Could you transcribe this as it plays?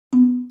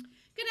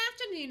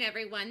afternoon,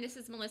 everyone. This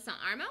is Melissa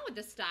Armo with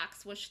the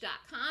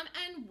StockSwoosh.com,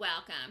 and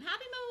welcome.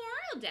 Happy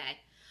Memorial Day.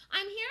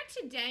 I'm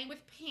here today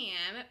with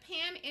Pam.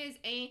 Pam is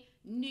a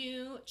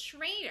new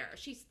trader.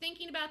 She's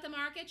thinking about the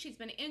market. She's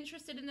been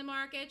interested in the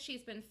market.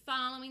 She's been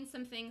following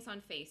some things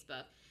on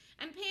Facebook.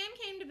 And Pam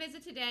came to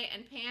visit today,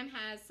 and Pam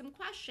has some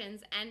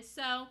questions. And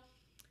so,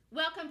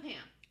 welcome,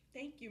 Pam.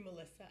 Thank you,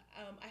 Melissa.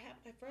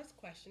 My first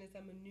question is,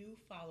 I'm a new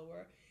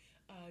follower,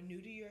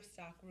 new to your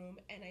stock room,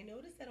 and I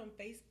noticed that on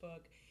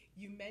Facebook,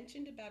 you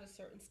mentioned about a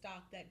certain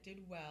stock that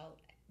did well,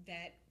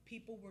 that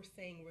people were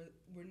saying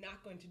were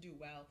not going to do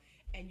well,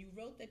 and you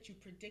wrote that you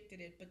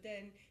predicted it, but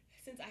then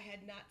since I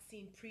had not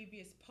seen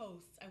previous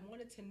posts, I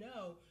wanted to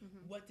know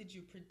what did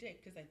you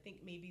predict, because I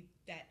think maybe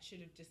that should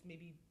have just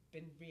maybe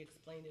been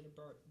re-explained in a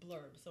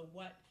blurb. So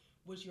what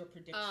was your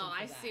prediction Oh,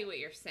 for I that? see what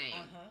you're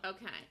saying.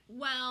 Okay.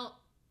 Well,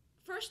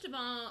 first of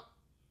all,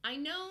 I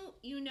know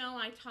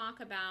I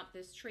talk about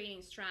this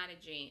trading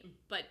strategy,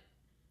 but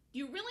do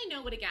you really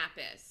know what a gap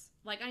is?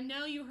 Like, I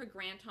know you heard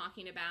Grant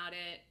talking about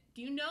it.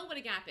 Do you know what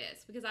a gap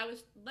is? Because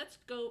let's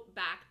go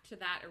back to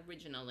that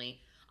originally.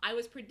 I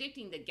was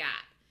predicting the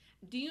gap.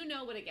 Do you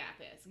know what a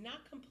gap is?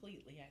 Not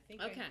completely. I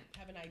think Okay. I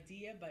have an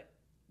idea, but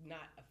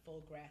not a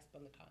full grasp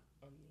on the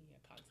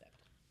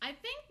concept. I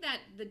think that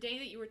the day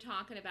that you were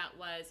talking about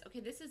was, okay,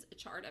 this is a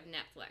chart of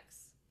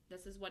Netflix.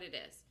 This is what it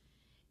is.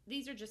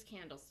 These are just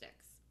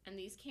candlesticks. And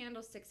these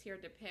candlesticks here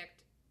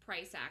depict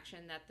price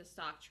action that the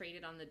stock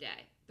traded on the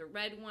day. The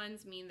red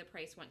ones mean the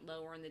price went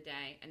lower in the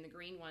day, and the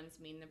green ones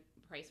mean the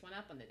price went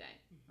up on the day.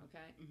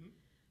 Okay?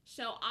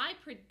 So I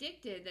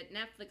predicted that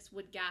Netflix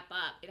would gap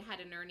up. It had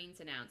an earnings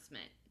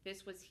announcement.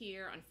 This was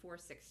here on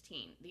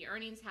 4/16. The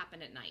earnings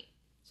happened at night.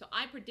 So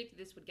I predicted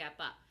this would gap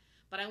up.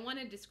 But I want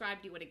to describe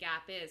to you what a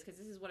gap is, because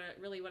this is what I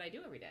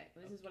do every day.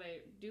 This is what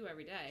I do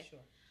every day.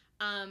 Sure.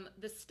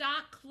 The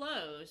stock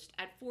closed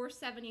at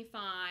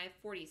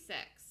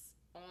 475.46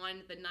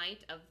 on the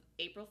night of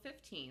April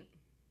 15th,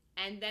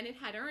 and then it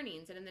had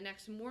earnings, and in the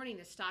next morning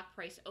the stock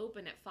price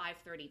opened at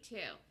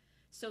 532.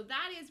 So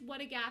that is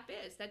what a gap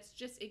is. That's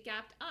just, it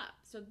gapped up.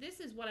 So this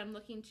is what I'm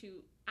looking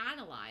to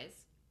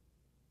analyze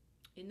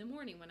in the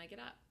morning when I get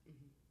up.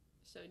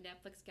 So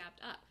Netflix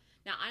gapped up.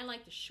 Now, I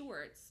like the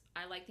shorts.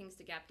 I like things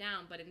to gap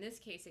down, but in this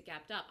case it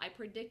gapped up. I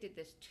predicted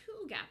this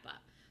to gap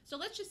up. So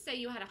let's just say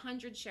you had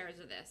 100 shares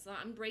of this. So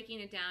I'm breaking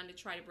it down to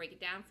try to break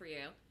it down for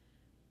you.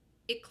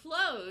 It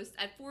closed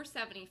at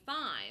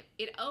 475.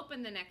 It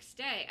opened the next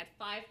day at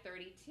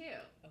 532.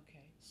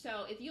 Okay.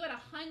 So if you had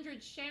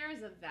 100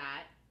 shares of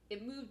that,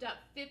 it moved up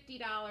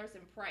 $50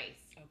 in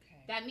price.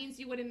 Okay. That means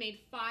you would have made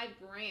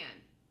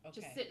 $5,000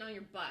 just sitting on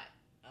your butt.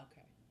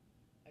 Okay.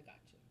 I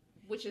got you.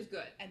 Which is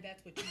good. And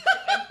that's what you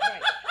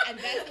right. And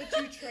that's what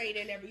you trade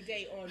in every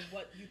day, on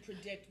what you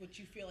predict, what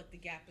you feel like the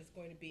gap is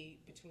going to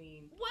be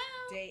between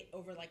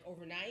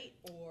overnight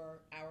or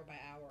hour by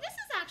hour. This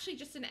is actually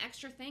just an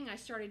extra thing I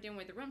started doing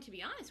with the room, to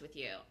be honest with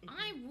you.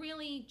 I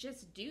really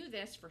just do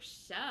this for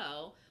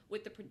show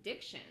with the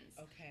predictions.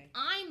 Okay.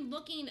 I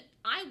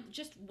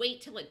just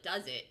wait till it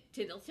does it,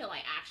 till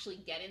I actually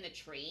get in the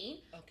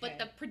trade. Okay. But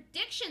the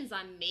predictions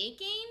I'm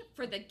making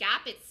for the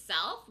gap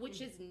itself,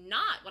 which is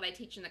not what I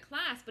teach in the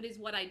class, but is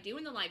what I do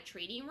in the live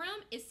trading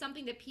room, is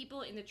something that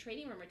people in the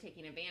trading room are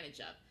taking advantage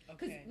of.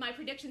 Because my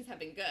predictions have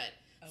been good.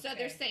 So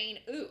they're saying,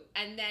 ooh,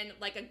 and then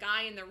like a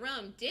guy in the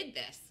room did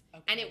this,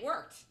 and it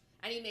worked.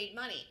 And he made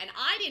money. And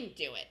I didn't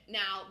do it.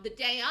 Now, the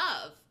day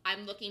of,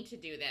 I'm looking to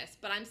do this,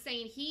 but I'm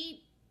saying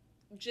he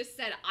just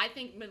said, I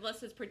think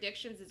Melissa's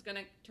predictions is going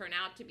to turn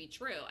out to be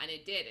true, and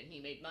it did, and he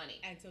made money.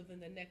 And so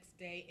then the next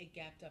day, it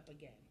gapped up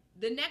again.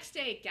 The next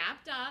day, it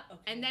gapped up,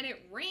 and then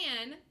it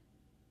ran,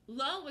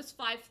 low was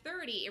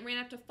 530, it ran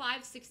up to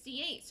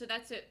 568, so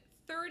that's a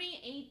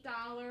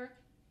 $38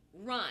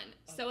 run.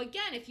 So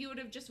again, if you would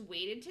have just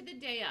waited to the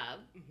day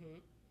of,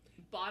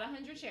 bought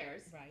 100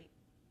 shares. Right.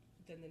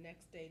 Then the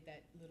next day,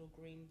 that little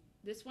green...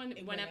 This one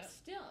went up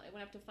still. It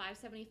went up to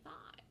 575.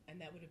 And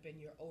that would have been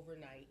your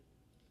overnight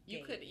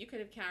gain. You could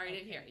have carried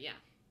it here, yeah.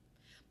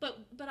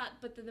 But the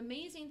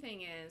amazing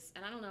thing is,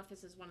 and I don't know if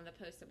this is one of the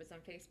posts that was on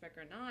Facebook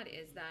or not,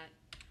 is that,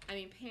 I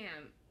mean,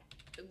 Pam,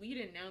 you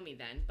didn't know me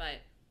then,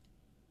 but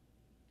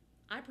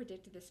I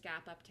predicted this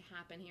gap up to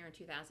happen here in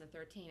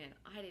 2013, and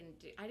I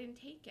didn't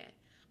take it.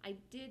 I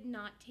did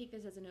not take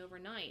this as an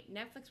overnight.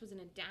 Netflix was in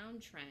a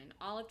downtrend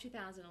all of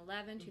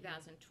 2011,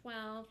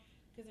 2012.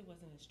 Because it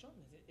wasn't as strong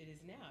as it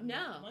is now.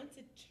 No. Once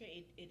it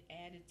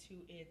added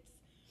to its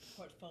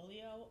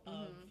portfolio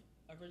of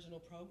original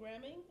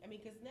programming. I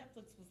mean, because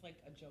Netflix was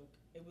like a joke.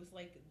 It was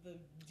like the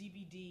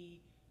DVD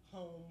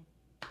home,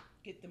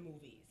 get the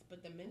movies.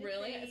 But the minute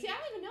See, I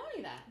don't even know any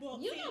of that. Well,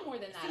 you know more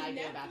than that I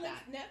do about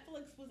that.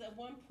 Netflix was at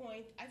one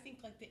point, I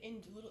think, like the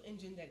little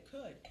engine that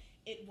could.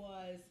 It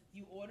was,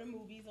 you order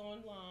movies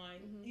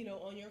online,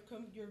 on your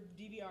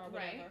DVR or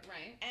whatever.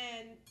 Right.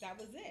 And that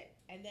was it.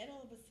 And then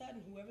all of a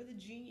sudden, whoever the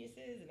genius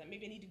is, and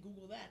maybe I need to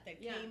Google that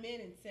came in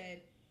and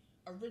said,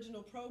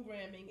 original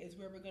programming is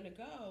where we're going to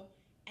go.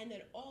 And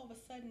then all of a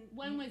sudden...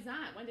 When was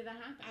that? When did that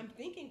happen? I'm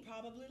thinking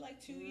probably like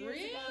 2 years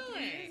ago,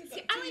 3 years ago.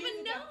 See, I don't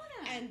even know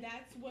that. And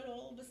that's what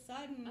all all of a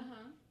sudden,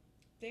 Uh-huh.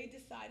 they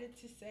decided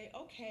to say,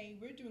 okay,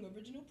 we're doing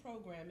original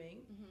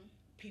programming. Mm-hmm.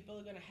 People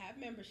are going to have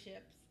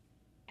memberships.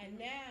 And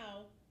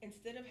now,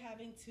 instead of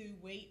having to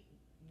wait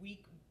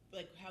week,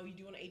 like how you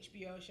do on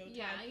HBO, Showtime,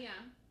 Yeah.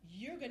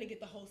 you're going to get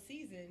the whole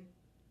season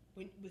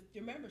with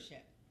your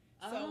membership.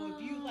 So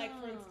if you like,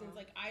 for instance,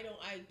 like I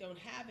don't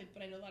have it,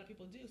 but I know a lot of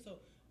people do. So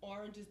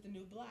Orange is the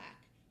New Black,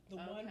 the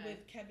one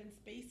with Kevin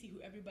Spacey,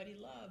 who everybody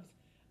loves.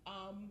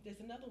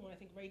 There's another one, I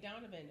think Ray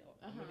Donovan,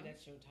 or maybe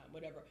that's Showtime,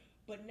 whatever.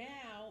 But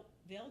now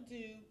they'll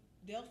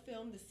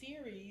film the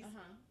series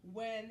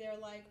when they're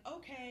like,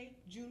 okay,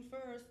 June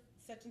 1st,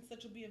 such and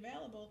such will be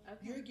available. Okay.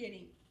 You're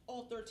getting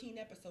all 13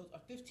 episodes or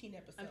 15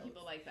 episodes. And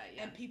people like that,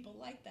 yeah. And people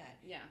like that.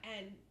 Yeah.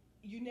 And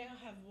you now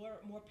have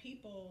more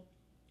people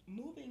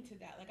moving to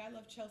that. Like I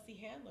love Chelsea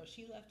Handler.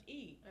 She left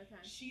E.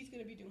 Okay. She's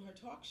going to be doing her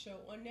talk show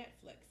on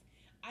Netflix.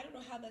 I don't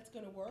know how that's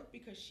going to work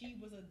because she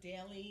was a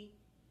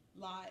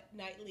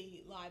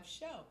nightly live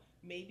show.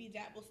 Maybe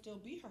that will still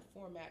be her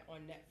format on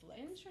Netflix.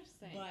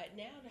 Interesting. But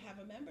now to have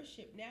a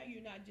membership, now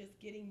you're not just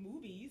getting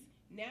movies.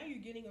 Now you're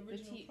getting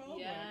original programs.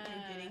 Yes.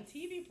 You're getting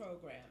TV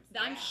programs.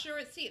 I'm sure.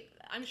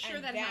 I'm sure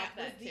and that was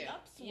that the too.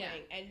 upswing.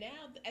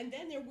 Yeah. And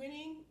then they're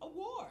winning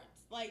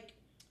awards like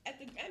at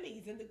the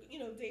Emmys and the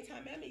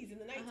daytime Emmys and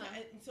the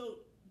nighttime. And so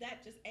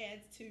that just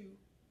adds to.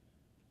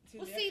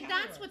 Well, see,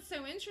 that's what's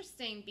so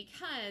interesting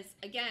because,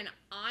 again,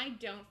 I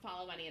don't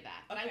follow any of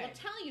that. But I will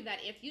tell you that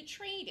if you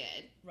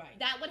traded,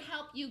 that would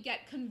help you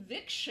get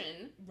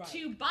conviction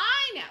to buy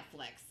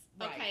Netflix.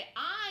 Right. Okay,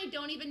 I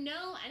don't even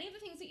know any of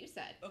the things that you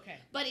said. Okay.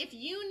 But if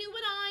you knew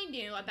what I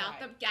knew about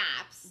the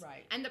gaps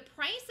and the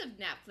price of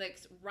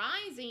Netflix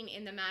rising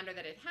in the manner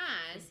that it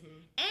has,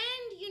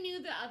 and you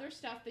knew the other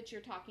stuff that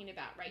you're talking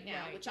about right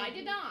now, which I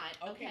did not.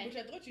 Okay, which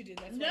I thought you did.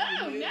 That's no,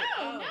 why you knew.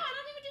 I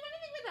don't even do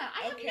anything with that.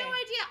 I have no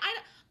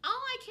idea. All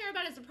I care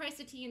about is the price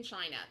of tea in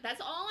China. That's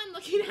all I'm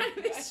looking at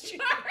in this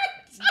chart.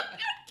 I don't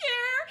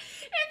care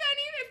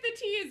if the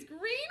tea is green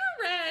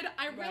or red.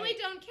 I really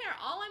don't care.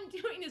 All I'm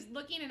doing is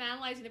looking and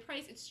analyzing the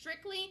price. It's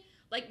strictly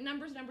like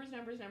numbers.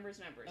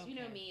 Okay. You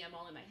know me. I'm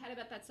all in my head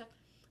about that stuff.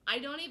 I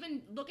don't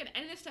even look at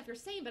any of the stuff you're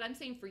saying, but I'm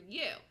saying for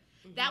you.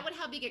 That would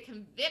help you get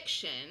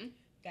conviction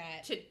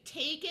to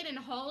take it and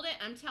hold it.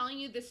 I'm telling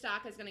you, this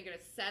stock is going to go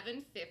to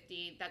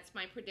 $7.50. That's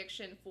my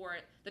prediction for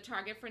the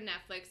target for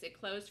Netflix. It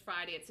closed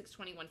Friday at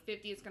 $621.50.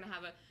 It's going to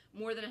have a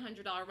more than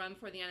 $100 run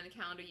before the end of the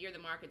calendar year. The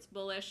market's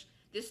bullish.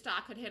 This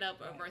stock could hit up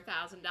over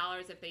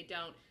 $1,000 if they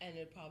don't. And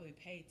it'll probably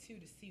pay too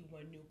to see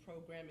when new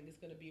programming is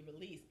going to be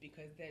released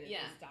because then the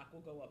stock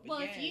will go up again. Well,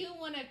 if you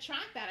want to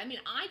track that, I mean,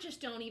 I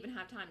just don't even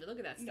have time to look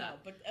at that stuff.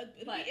 No, but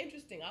it'll be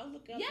interesting. I'll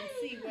look up and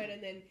see when,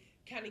 and then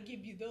kind of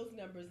give you those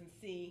numbers and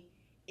see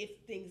if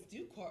things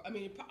do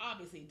it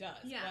obviously does.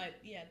 Yeah.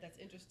 But that's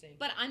interesting.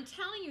 But I'm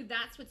telling you,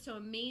 that's what's so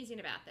amazing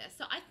about this.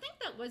 So I think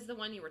that was the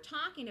one you were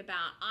talking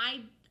about.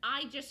 I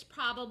just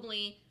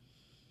probably,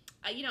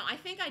 I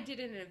think I did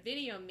it in a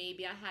video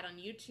maybe I had on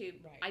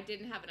YouTube. Right. I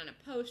didn't have it on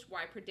a post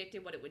where I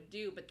predicted what it would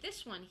do. But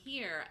this one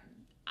here,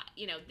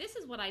 this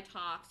is what I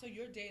talk. So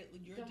your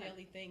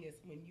daily thing is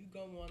when you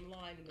go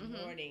online in the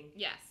morning.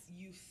 Yes.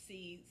 You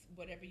see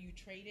whatever you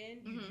trade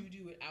in. You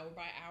do it hour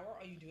by hour,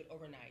 or you do it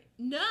overnight.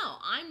 No,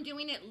 I'm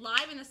doing it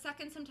live in a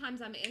second.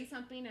 Sometimes I'm in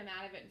something and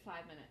out of it in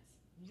 5 minutes.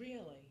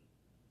 Really?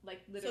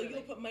 Like literally. So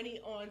you'll put money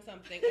on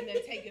something and then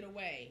take it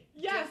away.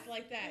 Yes. Just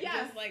like that.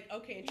 Yes. Just like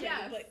and trade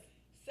it. Like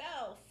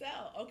sell.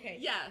 Okay.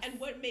 Yes. And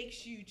what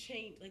makes you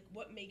change? Like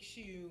what makes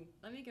you?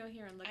 Let me go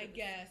here and look. I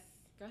guess.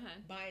 Go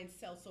ahead. Buy and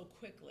sell so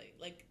quickly,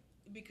 like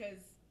because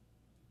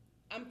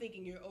I'm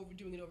thinking you're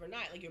overdoing it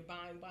overnight. Like you're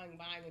buying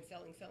and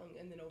selling,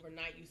 and then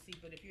overnight you see.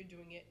 But if you're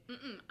doing it,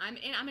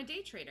 I'm a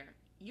day trader.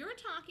 You're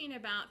talking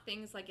about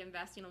things like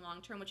investing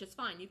long term, which is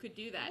fine. You could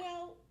do that.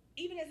 Well,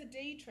 even as a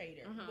day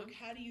trader, look,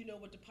 how do you know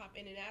what to pop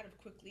in and out of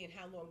quickly and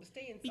how long to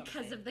stay in something?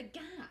 Because of the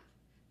gap.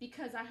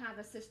 Because I have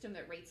a system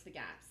that rates the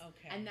gaps.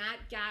 Okay. And that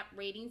gap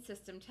rating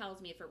system tells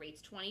me if it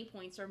rates 20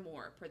 points or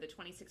more per the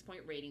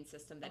 26-point rating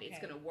system that it's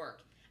going to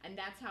work. And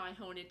that's how I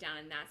hone it down,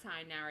 and that's how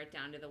I narrow it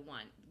down to the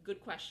one. Good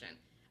question.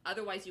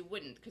 Otherwise, you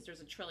wouldn't, because there's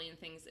a trillion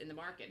things in the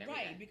market.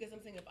 Right, because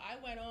I'm saying if I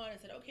went on and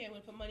said, okay, I'm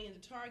going to put money into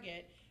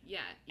Target,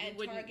 and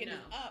Target is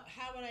up,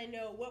 how would I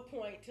know what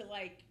point to,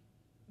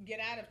 get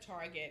out of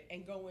Target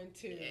and go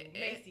into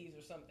Macy's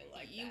or something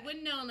like that? You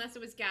wouldn't know unless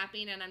it was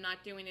gapping, and I'm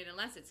not doing it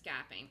unless it's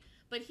gapping.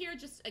 But here,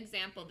 just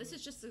example, this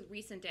is just a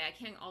recent day. I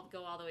can't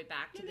go all the way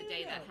back to the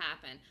day that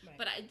happened. Right.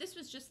 But this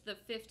was just the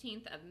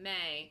 15th of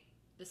May.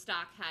 The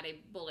stock had a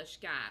bullish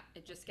gap.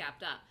 It just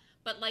gapped up.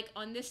 But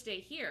on this day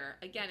here,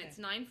 again, it's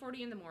 9:40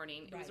 in the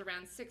morning. It was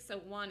around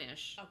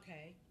 6:01-ish.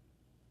 Okay.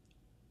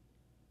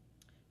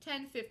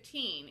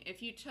 10:15.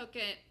 If you took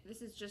it,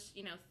 this is just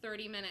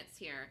 30 minutes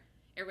here.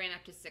 It ran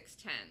up to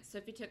 6:10. So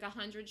if you took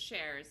 100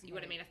 shares, you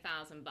would have made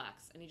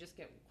 $1,000, and you just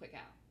get quick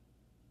out.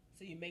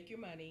 So you make your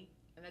money.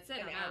 And that's it.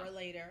 An hour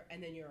later,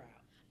 and then you're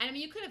out. And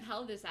you could have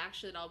held this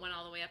actually. It all went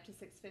all the way up to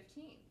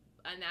 6:15.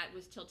 and that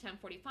was till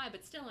 10:45.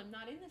 But still, I'm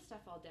not in this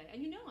stuff all day,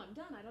 and I'm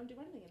done. I don't do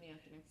anything in the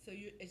afternoon. So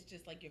it's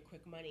just like your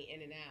quick money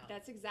in and out.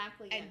 That's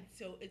exactly it. And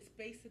so it's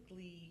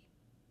basically,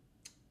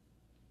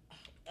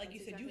 like you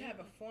said, you have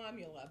a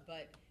formula,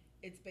 but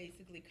it's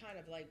basically kind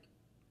of like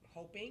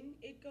hoping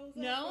it goes up.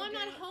 No, I'm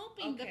not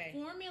hoping. Okay. The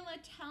formula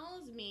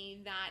tells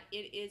me that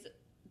it is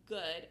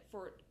good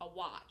for a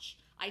watch.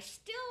 I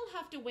still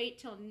have to wait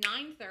till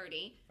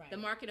 9:30. Right. The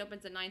market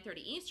opens at 9:30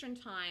 Eastern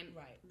time.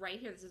 Right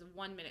here, this is a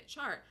 1-minute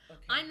chart. Okay.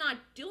 I'm not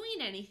doing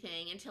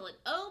anything until it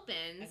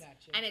opens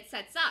and it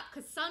sets up,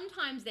 because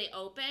sometimes they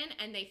open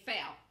and they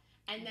fail.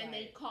 And then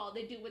they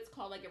do what's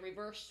called like a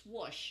reverse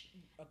swoosh.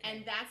 Okay.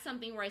 And that's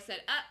something where I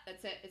said,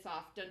 that's it, it's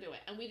off, don't do it.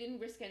 And we didn't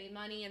risk any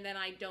money, and then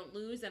I don't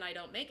lose and I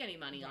don't make any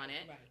money on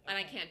it. Right. And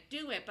I can't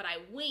do it, but I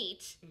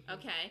wait,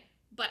 okay?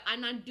 But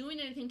I'm not doing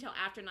anything till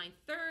after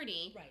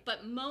 9:30. Right.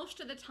 But most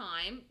of the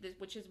time,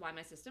 which is why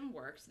my system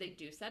works, they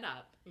do set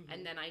up,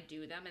 and then I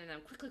do them, and then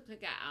I'm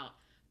quick out.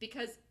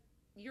 Because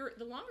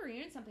the longer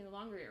you're in something, the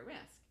longer you're at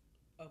risk.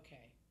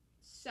 Okay.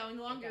 So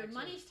the longer your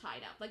money's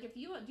tied up. Like, if do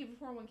you have a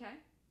 401k?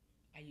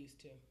 I used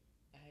to.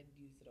 I had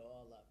used it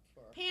all up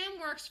for. Pam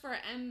works for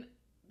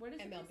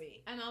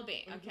MLB.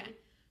 MLB. Okay.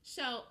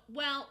 So,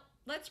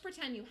 let's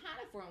pretend you had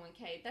a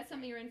 401k. That's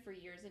something you're in for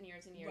years and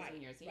years and years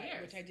and years and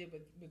years. Which I did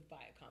with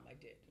Viacom. I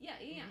did.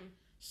 Yeah.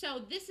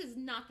 So this is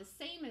not the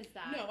same as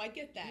that. No, I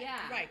get that.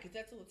 Yeah. Right, because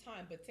that's all the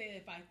time. But say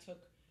if I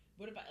took,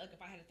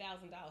 if I had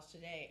 $1,000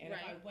 today, and if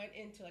I went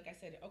into, like I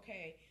said,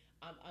 okay,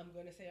 I'm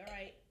going to say, all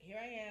right, here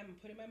I am,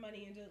 putting my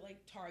money into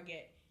like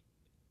Target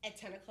at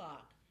 10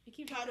 o'clock. You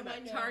keep talking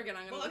about Target.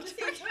 I'm just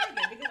saying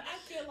Target because I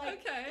feel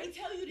like they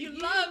tell you to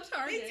love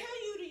Target. They tell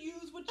you to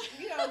use what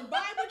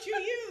buy what you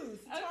use.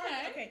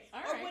 Target, okay,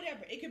 or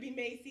whatever. It could be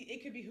Macy's.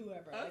 It could be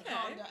whoever. Okay, like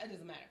Honda, it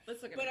doesn't matter.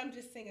 Let's look at But I'm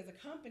just saying, as a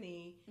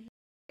company,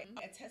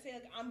 say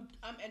like I'm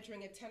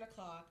entering at 10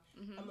 o'clock.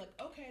 I'm like,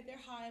 okay, they're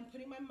high. I'm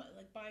putting my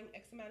buying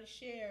X amount of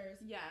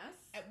shares. Yes.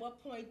 At what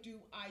point do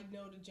I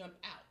know to jump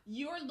out?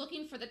 You're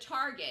looking for the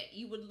target.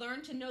 You would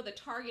learn to know the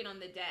target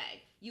on the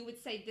day. You would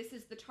say, this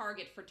is the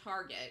target for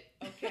Target.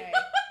 Okay.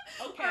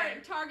 Okay.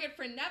 Or target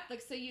for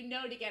Netflix, so you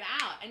know to get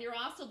out. And you're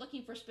also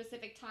looking for a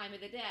specific time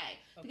of the day.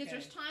 Because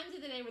there's times of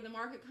the day where the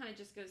market kind of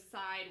just goes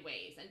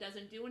sideways and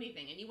doesn't do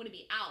anything. And you want to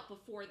be out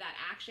before that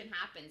action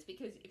happens.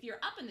 Because if you're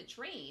up in the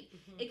trade,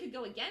 it could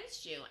go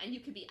against you. And you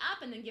could be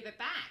up and then give it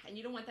back. And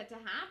you don't want that to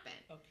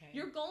happen. Okay.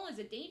 Your goal as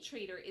a day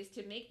trader is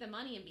to make the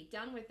money and be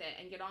done with it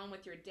and get on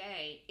with your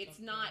day. It's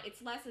not,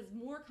 it's less is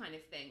more kind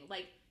of thing.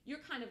 Like,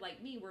 you're kind of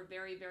like me. We're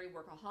very, very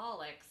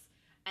workaholics.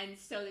 And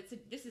so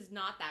this is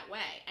not that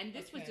way. And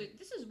this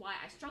is why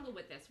I struggled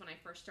with this when I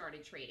first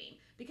started trading,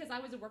 because I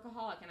was a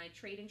workaholic and I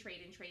trade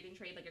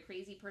like a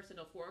crazy person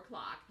till 4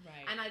 o'clock.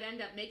 Right. And I'd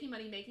end up making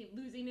money,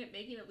 losing it,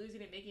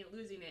 losing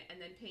it, and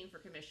then paying for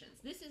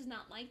commissions. This is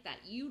not like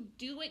that. You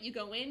do it, you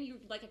go in, you're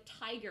like a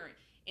tiger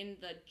in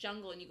the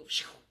jungle, and you go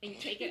and you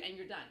take it and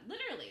you're done.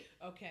 Literally.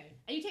 Okay.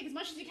 And you take as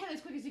much as you can,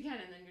 as quick as you can,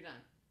 and then you're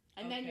done.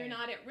 And then you're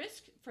not at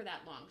risk for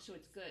that long, so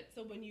it's good.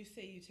 So when you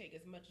say you take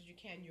as much as you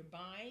can, you're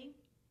buying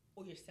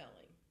or you're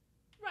selling?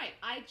 Right.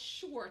 I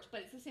short,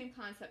 but it's the same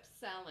concept,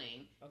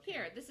 selling. Okay.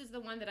 Here, this is the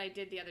one that I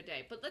did the other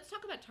day. But let's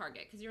talk about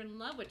Target, because you're in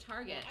love with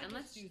Target. Well,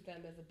 let's use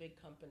them as a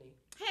big company.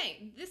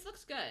 Hey, this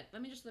looks good.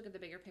 Let me just look at the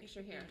bigger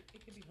picture here.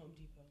 It could be Home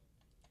Depot.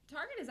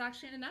 Target is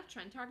actually in an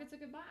uptrend. Target's a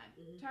good buy.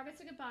 Target's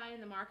a good buy,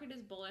 and the market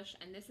is bullish,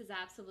 and this is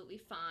absolutely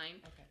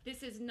fine. Okay.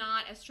 This is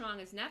not as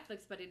strong as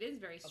Netflix, but it is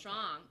very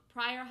strong.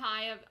 Prior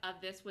high of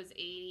this was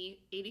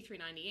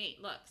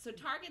 83.98. Look, so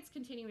Target's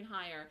continuing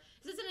higher.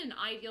 This isn't an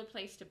ideal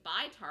place to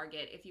buy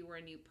Target if you were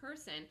a new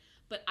person,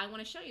 but I want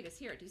to show you this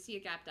here. Do you see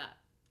it gapped up?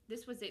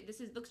 This was it.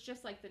 Looks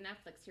just like the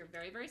Netflix here.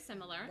 Very, very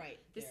similar.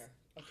 Right this there.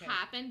 Okay.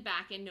 Happened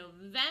back in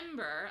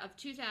November of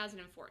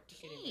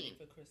 2014.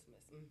 For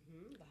Christmas. The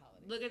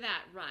holidays. Look at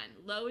that run.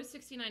 Low is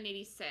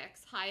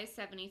 69.86, high is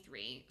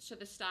 73. So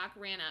the stock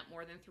ran up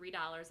more than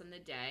 $3 on the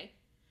day.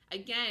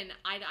 Again,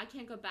 I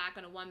can't go back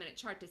on a 1-minute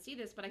chart to see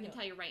this, but I can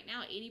tell you right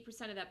now,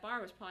 80% of that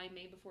bar was probably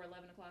made before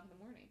 11 o'clock in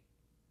the morning.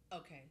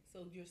 Okay,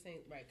 so you're saying,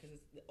 right, because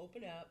it's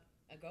open up,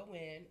 I go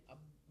in, I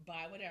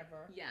buy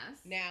whatever. Yes.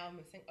 Now I'm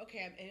saying,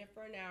 okay, I'm in it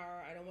for an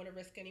hour. I don't want to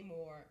risk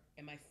anymore.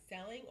 Am I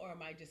selling or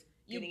am I just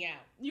getting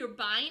out? You're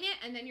buying it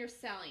and then you're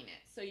selling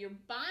it. So you're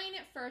buying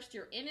it first,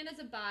 you're in it as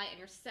a buy, and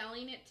you're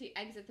selling it to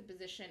exit the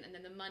position, and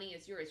then the money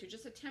is yours. You're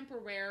just it's a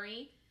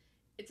temporary.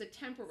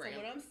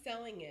 So when I'm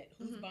selling it,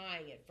 who's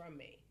buying it from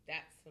me?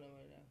 That's what I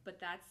want to know.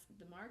 But that's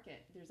the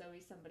market. There's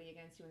always somebody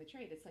against you in the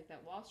trade. It's like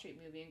that Wall Street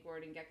movie, and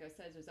Gordon Gekko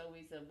says there's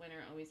always a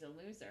winner, always a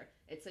loser.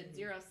 It's a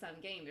zero-sum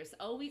game. There's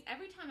always,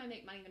 every time I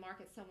make money in the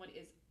market,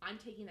 I'm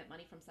taking that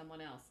money from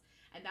someone else.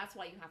 And that's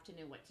why you have to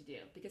know what to do.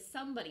 Because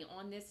somebody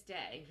on this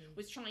day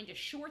was trying to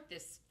short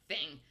this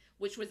thing,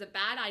 which was a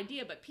bad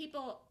idea. But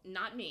people,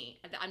 not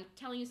me, I'm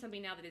telling you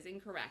something now that is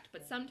incorrect.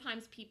 But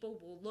sometimes people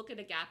will look at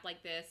a gap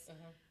like this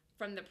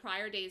from the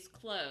prior day's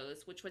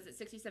close, which was at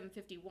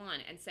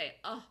 67.51, and say,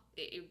 oh,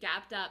 it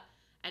gapped up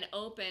and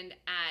opened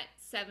at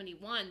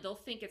 71, they'll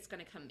think it's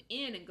going to come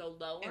in and go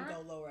lower.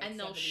 And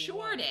they'll 71.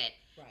 short it.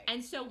 Right.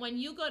 And so when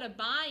you go to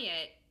buy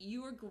it,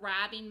 you're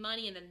grabbing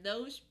money, and then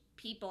those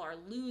people are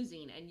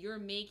losing, and you're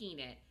making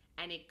it,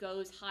 and it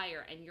goes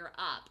higher, and you're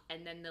up.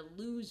 And then the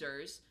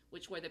losers,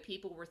 which were the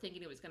people who were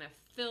thinking it was going to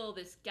fill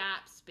this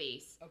gap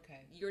space,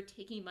 okay, you're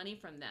taking money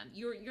from them.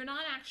 You're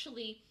not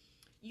actually,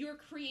 you're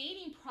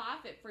creating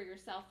profit for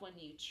yourself when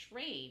you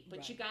trade,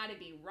 but you got to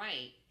be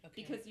right,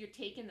 because you're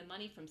taking the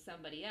money from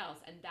somebody else.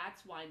 And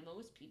that's why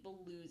most people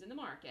lose in the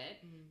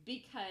market,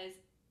 because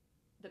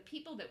the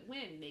people that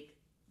win make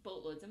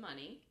boatloads of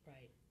money,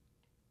 right,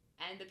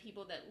 and the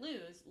people that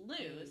lose,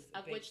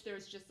 of which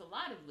there's just a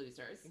lot of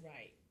losers,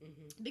 right,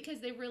 because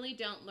they really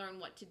don't learn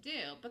what to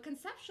do. But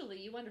conceptually,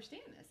 you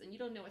understand this, and you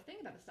don't know a thing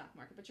about the stock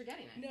market, but you're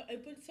getting it. No,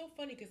 but it's so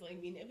funny because, I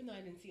mean, even though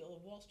I didn't see all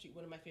of Wall Street,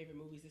 one of my favorite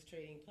movies is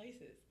Trading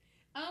Places.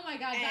 Oh my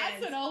God,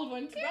 that's an old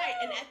one too. Right,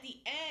 and at the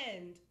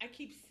end, I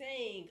keep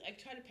saying, I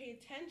try to pay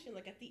attention.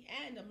 Like at the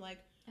end, I'm like,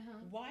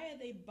 why are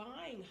they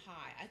buying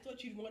high? I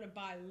thought you'd want to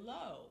buy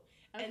low.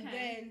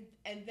 Okay.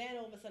 And then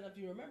all of a sudden, if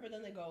you remember,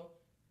 then they go,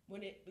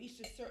 when it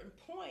reached a certain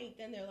point,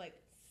 then they're like,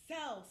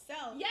 sell.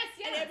 Yes.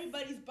 And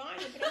everybody's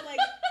buying it. But I'm like,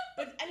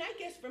 and I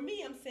guess for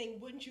me, I'm saying,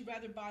 wouldn't you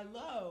rather buy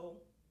low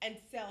and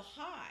sell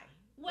high?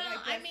 Well,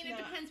 I mean, it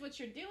depends what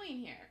you're doing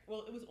here.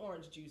 Well, it was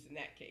orange juice in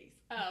that case.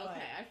 Oh,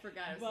 okay. I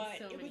forgot. It was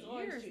so many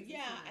years.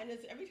 Yeah, and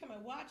every time I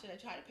watch it, I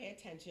try to pay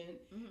attention,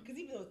 because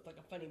even though it's like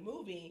a funny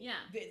movie,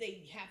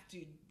 they have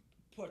to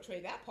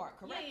portray that part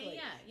correctly.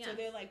 Yeah. So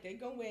they're like, they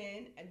go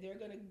in and they're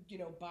gonna,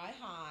 buy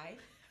high,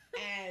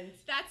 and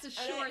that's a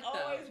short. And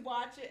I always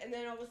watch it, and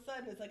then all of a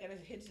sudden it's like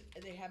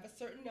they have a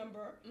certain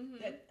number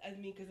that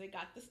because they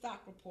got the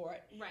stock report,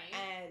 right?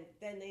 And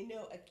then they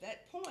know at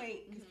that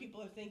point, because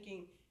people are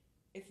thinking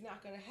it's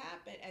not going to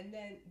happen, and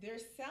then they're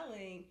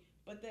selling,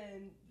 but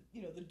then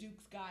the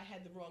Duke's guy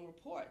had the wrong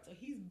report, so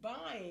he's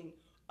buying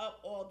up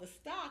all the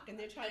stock, and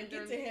they're trying to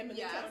get to him, and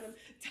they're telling him,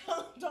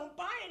 don't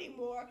buy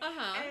anymore,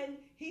 and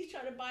he's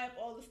trying to buy up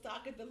all the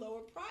stock at the lower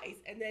price,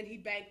 and then he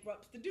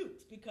bankrupts the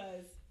Dukes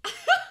because I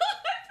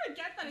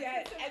forget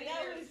that. And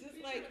that was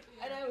just like,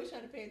 and I was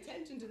trying to pay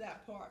attention to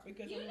that part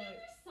because you I'm like, never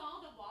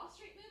saw the Wall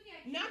Street movie?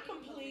 Not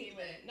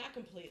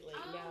completely.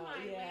 Oh, no, my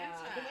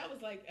because I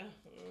was like,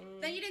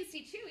 then you didn't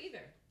see 2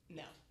 either.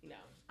 No.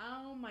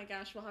 Oh my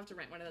gosh, we'll have to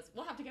rent one of those.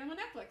 We'll have to get them on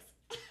Netflix.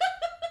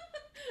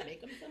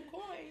 Make them some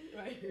coin,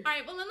 right? All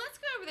right, well then let's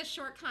go over the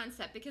short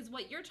concept, because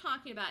what you're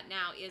talking about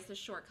now is the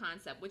short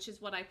concept, which is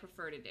what I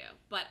prefer to do.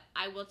 But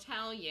I will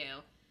tell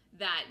you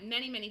that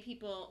many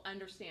people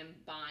understand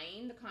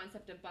buying, the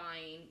concept of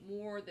buying,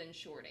 more than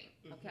shorting,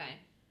 okay?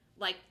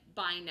 Like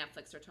buying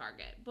Netflix or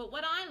Target. But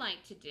what I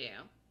like to do,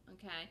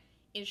 okay,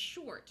 is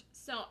short.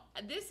 So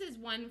this is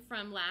one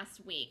from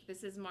last week.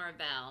 This is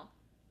Marvell.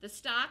 The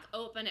stock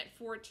opened at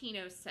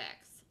 14.06.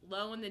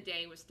 Low in the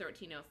day was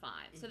 13.05.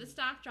 So the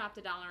stock dropped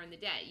 $1 in the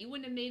day. You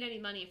wouldn't have made any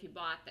money if you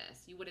bought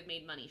this. You would have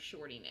made money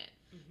shorting it.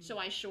 So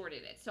I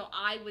shorted it. So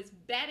I was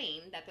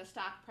betting that the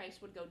stock price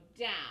would go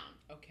down.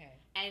 Okay.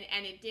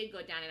 And it did go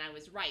down, and I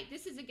was right.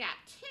 This is a gap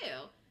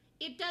too.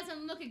 It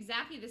doesn't look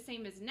exactly the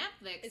same as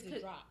Netflix. It's a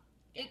drop.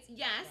 It's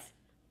right.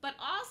 But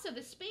also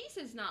the space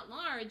is not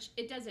large.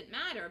 It doesn't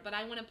matter. But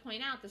I want to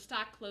point out the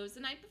stock closed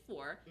the night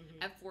before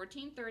at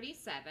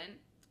 14.37,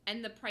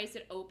 and the price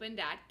it opened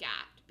at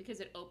gapped because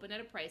it opened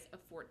at a price of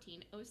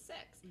 14.06.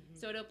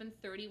 So it opened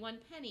 31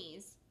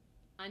 pennies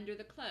under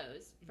the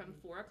close from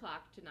 4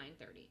 o'clock to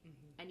 9:30.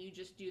 And you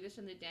just do this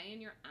in the day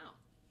and you're out.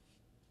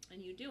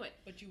 And you do it.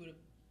 But you would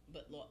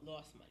have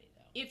lost money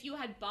though. If you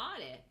had bought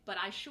it, but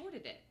I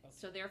shorted it. Okay.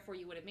 So therefore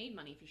you would have made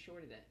money if you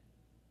shorted it.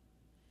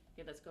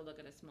 Okay, let's go look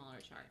at a smaller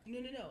chart.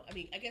 No. I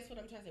mean, I guess what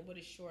I'm trying to say, what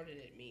does shorted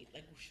it mean?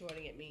 Like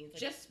shorting it means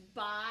like, just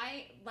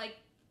buy, like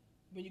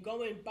when you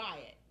go in and buy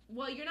it.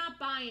 Well, you're not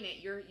buying it.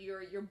 You're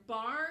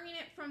borrowing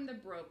it from the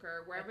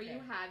broker wherever you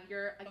have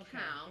your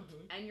account,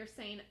 and you're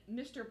saying,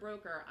 Mr.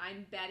 Broker,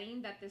 I'm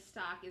betting that this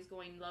stock is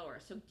going lower.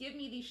 So give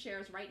me these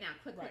shares right now,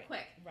 quick.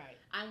 Right.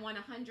 I want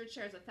 100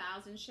 shares,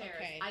 1,000 shares.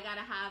 Okay. I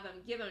gotta have them.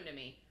 Give them to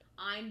me.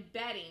 I'm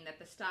betting that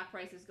the stock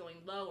price is going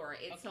lower.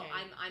 So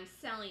I'm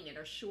selling it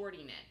or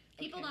shorting it.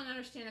 People don't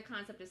understand the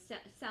concept of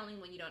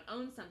selling when you don't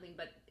own something,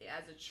 but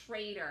as a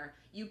trader,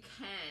 you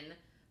can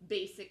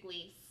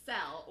basically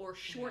sell or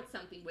short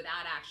something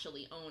without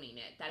actually owning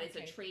it. That is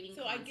a trading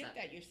concept. So I get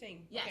that. You're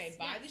saying,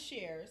 buy the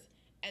shares,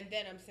 and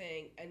then I'm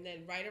saying, and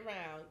then right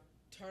around,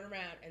 turn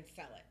around and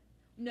sell it.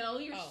 No,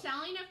 you're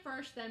selling it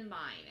first, then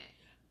buying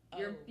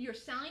it. You're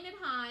selling it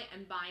high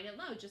and buying it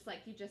low, just like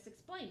you just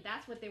explained.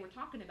 That's what they were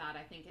talking about,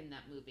 I think, in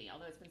that movie.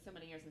 Although it's been so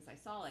many years since I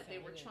saw it. They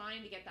were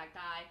trying to get that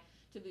guy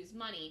to lose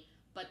money,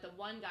 but the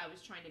one guy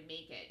was trying to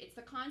make it. It's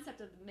the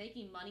concept of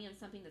making money on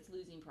something that's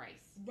losing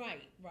price.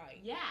 Right.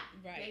 Yeah.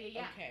 Right.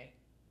 Yeah. Okay.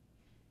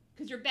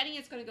 Because you're betting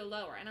it's going to go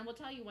lower. And I will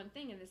tell you one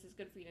thing, and this is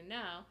good for you to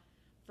know,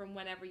 from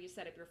whenever you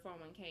set up your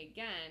 401k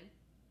again,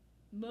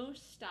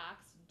 most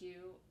stocks do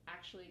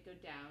actually go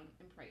down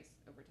in price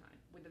over time.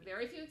 With a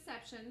very few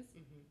exceptions,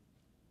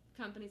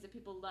 companies that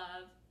people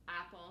love,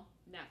 Apple,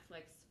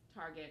 Netflix,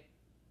 Target,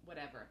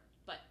 whatever.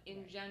 But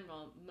in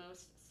general,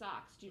 most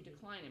stocks do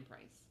decline in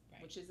price,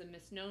 which is a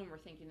misnomer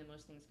thinking that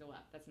most things go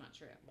up. That's not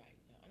true. Right.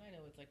 No, and I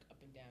know it's like up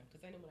and down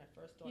because I know when I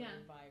first started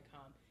in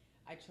Viacom,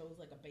 I chose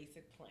like a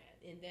basic plan,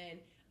 and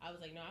then I was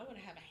like, no, I want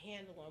to have a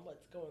handle on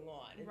what's going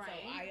on, and so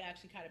I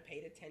actually kind of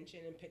paid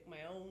attention and picked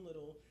my own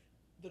little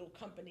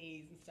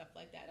companies and stuff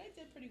like that. I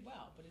did pretty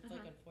well, but it's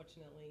like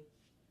unfortunately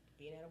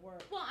being out of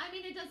work. Well, I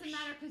mean, it doesn't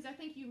matter because I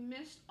think you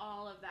missed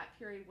all of that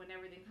period when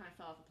everything kind of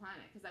fell off the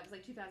planet. Because that was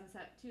like 2007,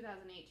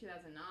 2008,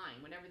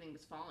 2009 when everything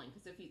was falling.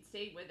 Because if you'd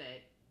stayed with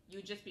it,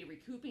 you would just be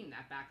recouping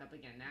that back up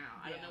again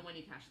now. I don't know when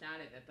you cashed out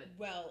of it, but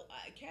well,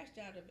 I cashed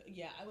out of it.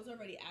 Yeah, I was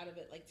already out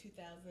of it like 2000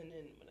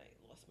 and when I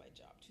lost my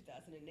job,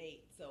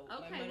 2008. So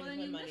okay, well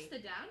then you missed the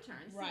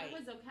downturn. So it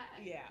was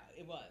okay. Yeah,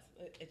 it was.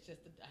 It's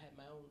just that I had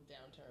my own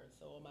downturn,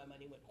 so all my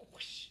money went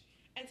whoosh.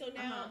 And so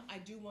now I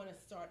do want to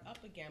start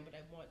up again, but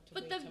I want to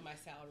wait till my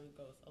salary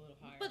goes a little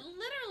higher. But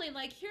literally,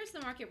 like, here's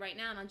the market right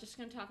now, and I'm just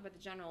going to talk about the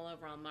general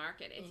overall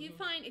market. If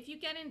you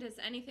get into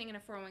anything in a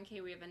 401k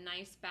where you have a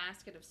nice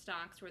basket of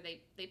stocks where they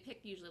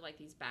pick usually like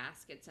these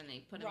baskets and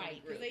they put them in a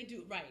group. Because they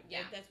do,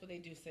 yeah. That's what they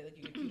do say. Like,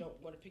 you don't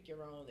want to pick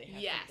your own. They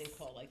have something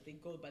called, like, they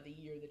go by the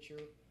year that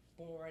you're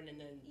born, and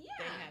then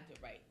they have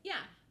it, Yeah.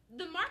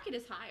 The market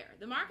is higher.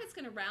 The market's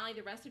going to rally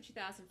the rest of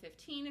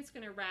 2015. It's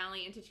going to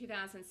rally into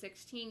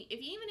 2016.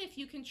 Even if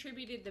you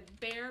contributed the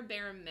bare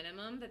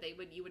minimum that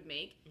you would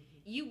make,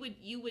 you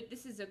would.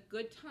 This is a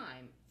good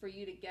time for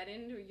you to get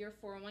into your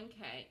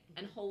 401k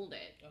and hold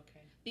it.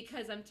 Okay.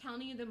 Because I'm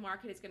telling you, the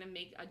market is going to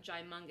make a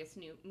gigantous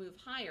new move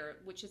higher,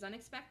 which is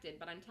unexpected.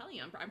 But I'm telling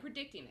you, I'm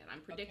predicting it.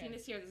 I'm predicting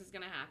this year this is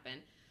going to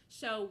happen.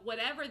 So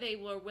whatever they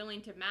were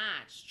willing to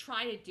match,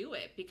 try to do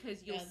it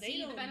because you'll see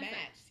the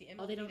benefit. See,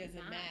 MLB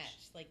doesn't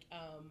match. Like,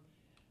 how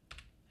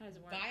does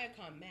it work?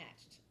 Viacom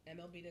matched.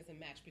 MLB doesn't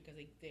match because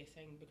they're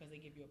saying because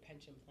they give you a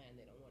pension plan,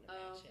 they don't want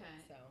to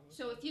match it.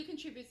 So if you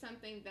contribute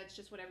something, that's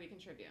just whatever you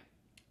contribute.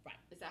 Right.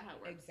 Is that how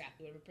it works?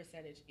 Exactly. Whatever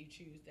percentage you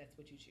choose, that's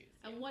what you choose.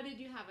 And what did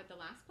you have at the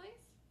last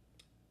place?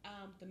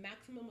 The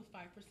maximum was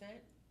 5%.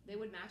 They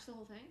would match the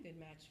whole thing?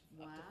 They'd match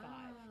up to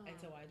 5. And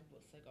so I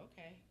was like,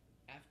 okay.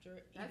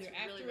 After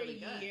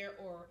really a year,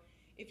 or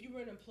if you were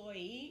an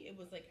employee, it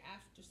was like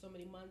after so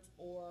many months,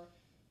 or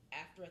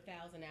after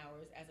 1,000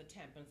 hours as a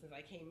temp. And since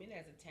I came in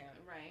as a temp,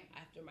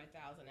 after my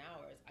 1,000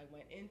 hours, I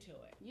went into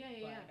it.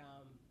 But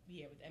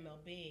with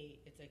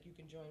MLB, it's like you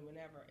can join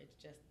whenever. It's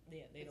just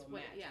they don't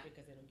match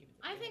because they don't give it.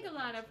 I think a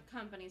lot of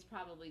companies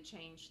probably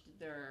changed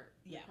their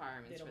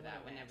requirements for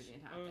that when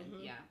everything happened.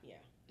 Yeah.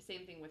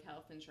 Same thing with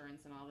health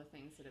insurance and all the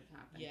things that have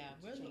happened. Yeah,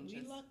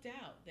 we lucked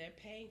out. They're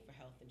paying for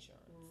health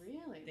insurance.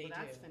 Really? They do.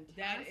 That's fantastic.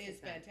 That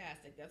is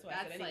fantastic. That's why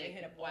I said I need to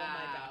hit up all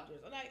my doctors.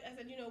 And I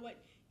said, you know what?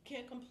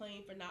 Can't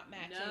complain for not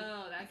matching.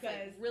 No, that's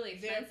because really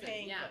expensive. They're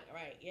paying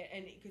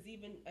and because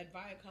even at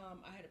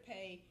Viacom, I had to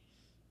pay,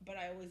 but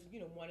I always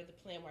wanted the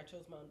plan where I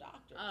chose my own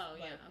doctor.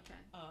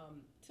 Okay.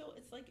 So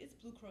it's like it's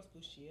Blue Cross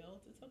Blue Shield.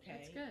 It's okay.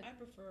 That's good. I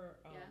prefer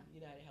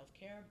United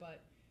Healthcare,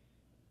 but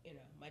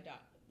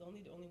the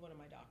only one of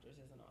my doctors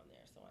isn't on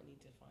there, so I need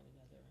to find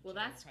another. Well,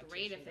 that's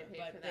great if they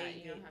pay for that.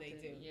 They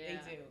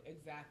do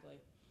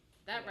exactly.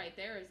 That right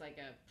there is like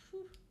a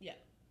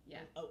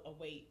a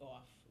weight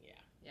off.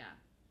 Yeah.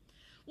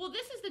 Well,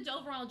 this is the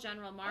overall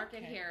general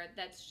market here.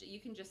 You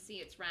can just see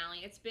it's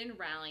rallying. It's been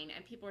rallying,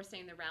 and people are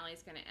saying the rally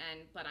is going to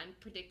end, but I'm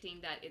predicting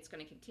that it's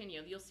going to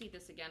continue. You'll see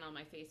this again on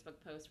my Facebook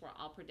post where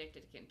I'll predict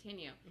it to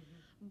continue.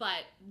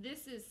 But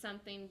this is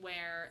something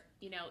where,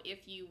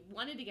 if you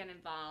wanted to get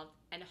involved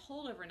and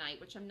hold overnight,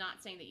 which I'm not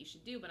saying that you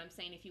should do, but I'm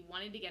saying if you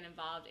wanted to get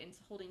involved in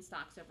holding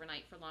stocks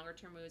overnight for longer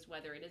term moves,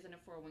 whether it is in a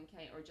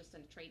 401k or just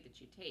in a trade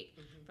that you take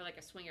for like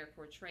a swing or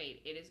core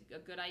trade, it is a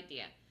good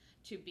idea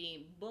to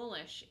be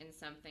bullish in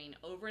something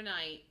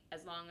overnight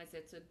as long as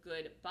it's a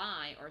good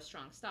buy or a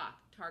strong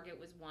stock. Target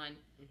was one.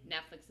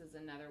 Netflix is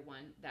another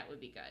one. That would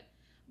be good.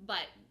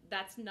 But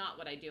that's not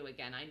what I do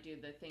again. I do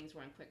the things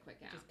where I'm quick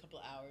out. Just a couple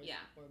of hours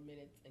or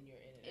minutes and you're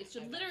in it. It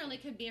should literally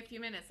could be a few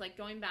minutes. Like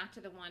going back to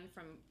the one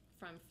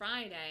from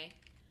Friday,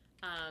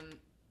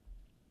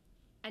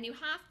 and you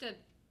have to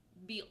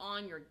be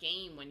on your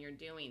game when you're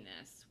doing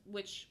this,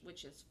 which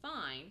is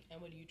fine. And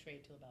what do you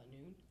trade till about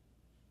noon?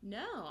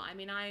 No, I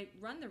mean, I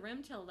run the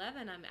room till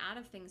 11. I'm out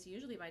of things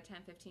usually by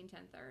 10:15,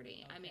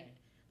 10:30. I mean,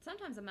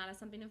 sometimes I'm out of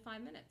something in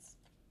 5 minutes.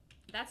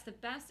 That's the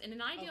best. In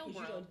an ideal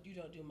world. You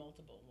don't do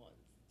multiple ones,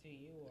 do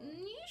you? Or?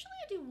 Usually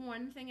I do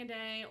one thing a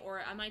day,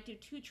 or I might do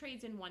 2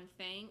 trades in one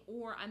thing,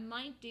 or I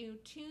might do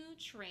 2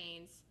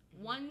 trades,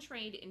 one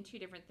trade in 2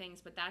 different things,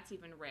 but that's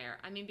even rare.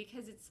 I mean,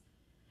 because it's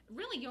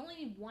really, you only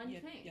need one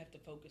thing. You have to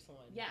focus on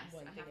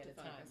one thing at a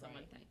time. On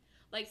one thing.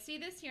 Like, see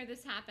this here,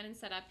 this happened and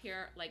set up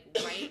here, like,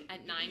 right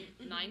at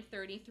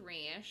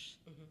 9:33-ish.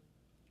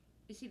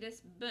 You see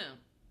this? Boom.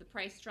 The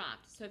price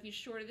dropped. So if you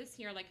shorted this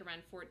here, like,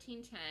 around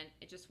 14.10,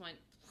 it just went,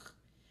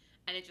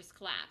 and it just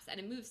collapsed. And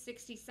it moved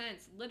 60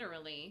 cents,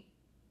 literally,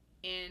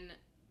 in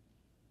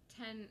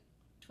 10,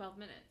 12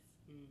 minutes.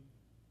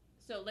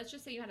 So let's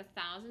just say you had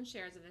 1,000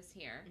 shares of this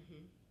here.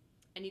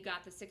 and you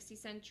got the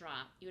 60-cent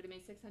drop, you would have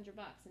made $600 in 10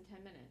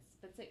 minutes.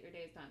 That's it. Your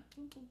day is done.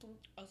 Boom, boom, boom.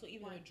 Also,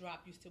 even with a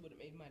drop, you still would have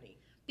made money.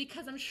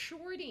 Because I'm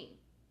shorting.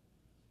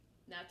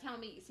 Now tell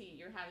me, see,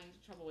 you're having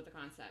trouble with the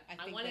concept.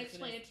 I want to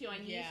explain it to you. I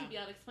need to be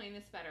able to explain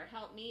this better.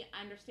 Help me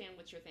understand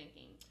what you're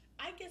thinking.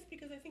 I guess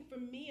because I think for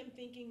me, I'm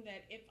thinking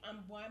that if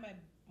why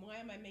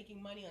am I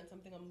making money on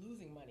something I'm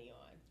losing money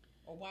on?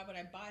 Or why would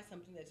I buy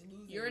something that's losing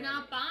money? You're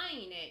not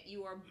buying it.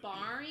 You are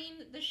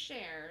borrowing the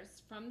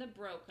shares from the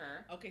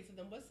broker. Okay, so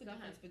then what's the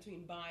difference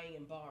between buying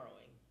and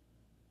borrowing?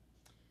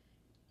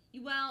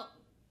 Well,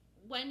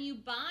 when you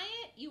buy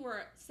it, you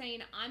are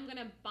saying, I'm going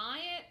to buy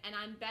it, and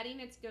I'm betting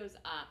it goes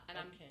up, and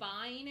I'm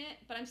buying it,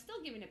 but I'm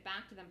still giving it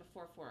back to them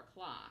before 4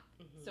 o'clock.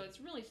 Mm-hmm. So it's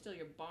really still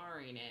you're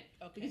borrowing it.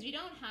 Okay. Because you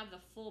don't have the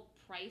full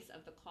price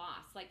of the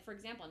cost. Like, for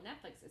example,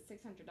 Netflix is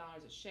 $600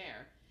 a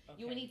share.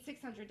 Okay. You would need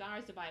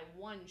 $600 to buy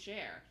 1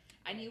 share.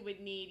 And you would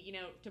need,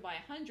 to buy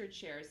 100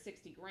 shares,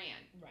 $60,000.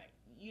 Right.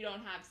 You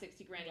don't have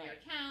 $60,000 in your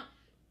account.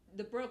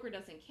 The broker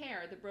doesn't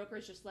care. The broker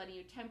is just letting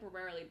you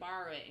temporarily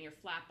borrow it, and you're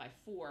flat by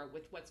 4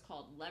 with what's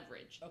called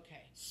leverage.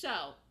 Okay.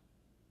 So,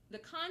 the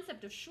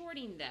concept of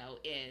shorting, though,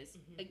 is,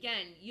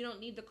 again, you don't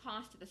need the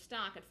cost of the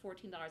stock at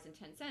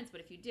 $14.10,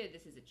 but if you did,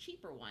 this is a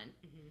cheaper one,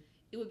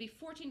 it would be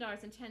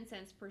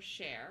 $14.10 per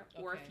share,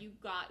 or if you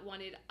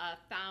wanted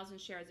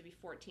 1,000 shares, it'd be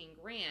 $14,000,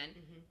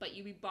 but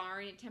you'd be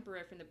borrowing it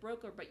temporarily from the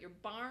broker, but you're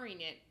borrowing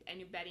it and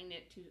you're betting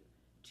it to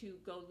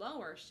go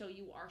lower, so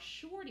you are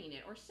shorting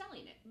it or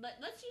selling it.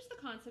 Let's use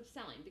the concept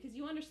selling, because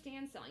you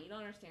understand selling. You don't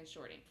understand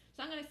shorting.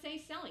 So I'm going to say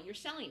selling. You're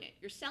selling it.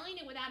 You're selling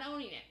it without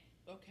owning it.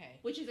 Okay.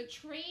 Which is a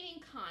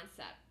trading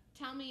concept.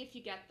 Tell me if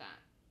you get that.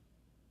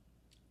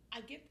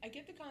 I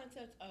get the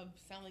concept of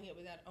selling it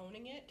without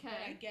owning it. Okay.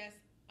 But I guess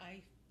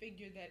I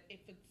figure that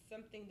if it's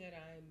something that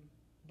I'm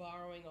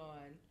borrowing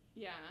on,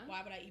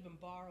 why would I even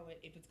borrow it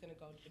if it's going to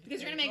go?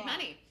 Because you're going to make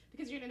money.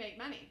 Because you're going to make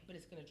money. But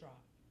it's going to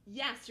drop.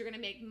 Yes, you're going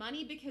to make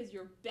money because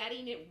you're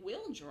betting it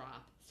will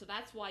drop. So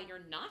that's why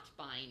you're not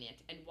buying it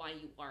and why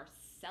you are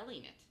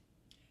selling it.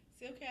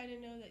 See, okay, I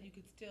didn't know that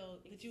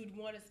that you would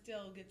want to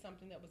still get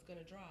something that was going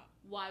to drop.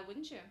 Why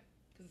wouldn't you?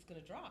 Because it's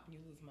going to drop and you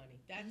lose money.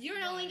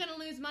 You're only going to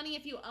lose money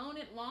if you own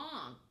it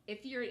long.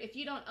 If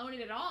you don't own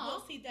it at all.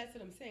 Well, see, that's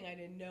what I'm saying. I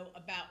didn't know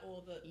about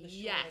all the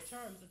shorter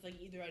terms. It's like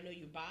either I know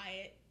you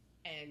buy it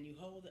and you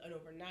hold it, and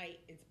overnight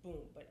it's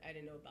boom. But I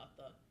didn't know about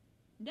the...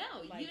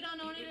 No, you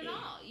don't own it at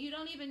all. You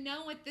don't even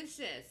know what this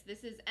is.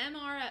 This is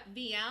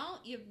MRVL.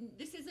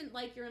 This isn't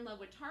like you're in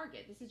love with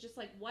Target. This is just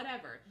like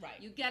whatever. Right.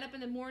 You get up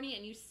in the morning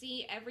and you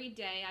see every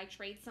day I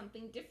trade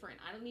something different.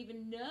 I don't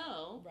even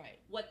know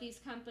what these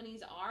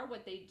companies are,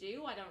 what they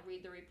do. I don't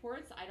read the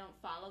reports. I don't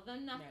follow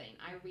them, nothing.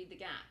 I read the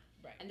Gap.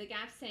 Right. And the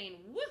Gap's saying,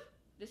 woo,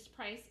 this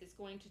price is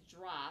going to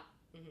drop.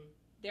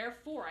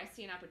 Therefore, I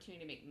see an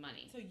opportunity to make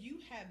money. So you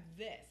have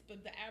this,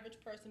 but the average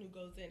person who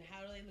goes in,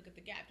 how do they look at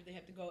the Gap? Do they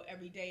have to go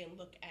every day and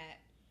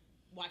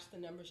watch the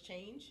numbers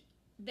change?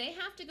 They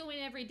have to go in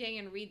every day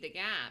and read the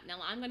Gap. Now,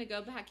 I'm going to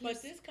go back.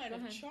 But this kind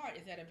of chart,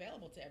 is that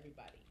available to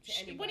everybody? To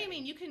anybody? What do you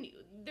mean?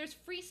 There's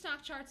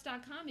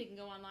freestockcharts.com. You can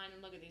go online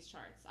and look at these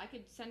charts. I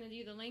could send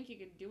you the link. You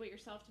could do it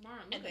yourself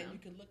tomorrow and look at them. And then you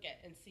can look at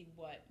and see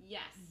what.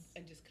 Yes.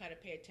 And just kind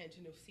of pay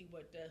attention to see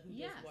what who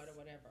does what or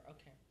whatever.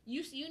 Okay.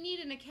 You need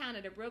an account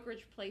at a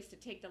brokerage place to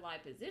take the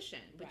live position.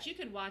 But you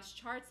could watch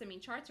charts. I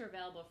mean, charts are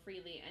available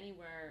freely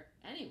anywhere.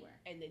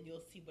 And then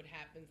you'll see what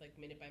happens like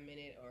minute by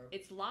minute or.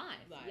 It's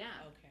live. Yeah.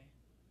 Okay.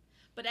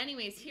 But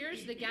anyways,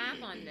 here's the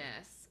gap on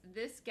this.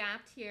 This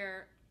gapped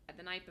here at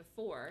the night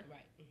before.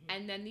 Right.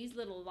 And then these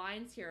little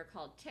lines here are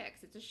called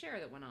ticks. It's a share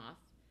that went off.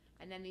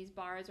 And then these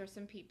bars are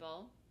some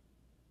people.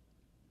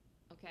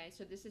 Okay,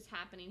 so this is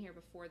happening here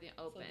before the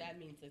open. So that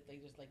means that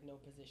there's like no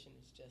position.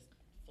 It's just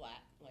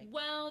flat.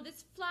 Well,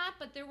 it's flat,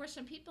 but there were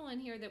some people in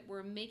here that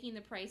were making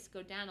the price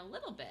go down a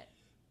little bit.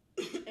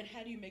 And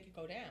how do you make it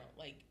go down?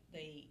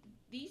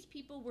 These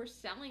people were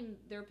selling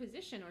their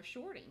position or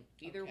shorting,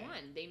 either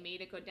one. They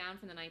made it go down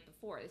from the night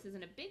before. This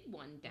isn't a big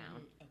one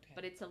down,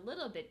 but it's a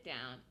little bit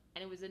down,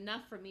 and it was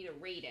enough for me to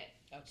rate it.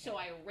 Okay. So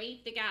I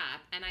rate the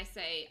gap, and I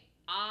say,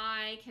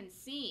 I can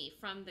see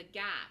from the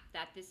gap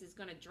that this is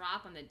going to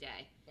drop on the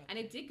day. Okay. And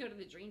it did go to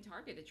the dream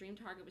target. The dream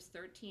target was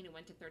 13. It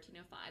went to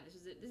 13.05.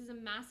 This is a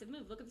massive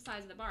move. Look at the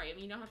size of the bar. I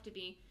mean, you don't have to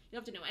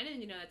know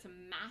anything. You know that's a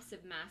massive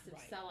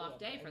sell-off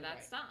day for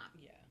that stock.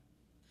 Yeah.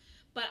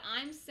 But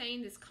I'm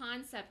saying this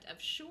concept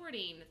of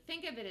shorting,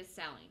 think of it as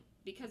selling,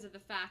 because of the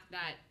fact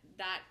that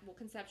will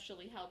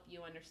conceptually help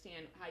you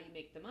understand how you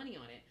make the money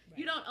on it. Right.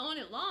 You don't own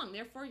it long,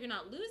 therefore you're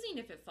not losing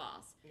if it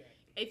falls. Right.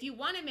 If you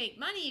want to make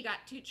money, you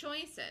got 2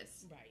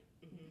 choices. Right.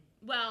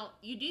 Well,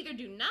 you'd either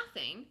do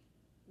nothing,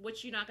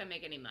 which you're not going to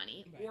make any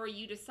money, or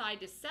you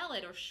decide to sell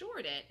it or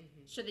short it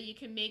so that you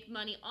can make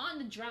money on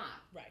the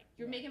drop. Right.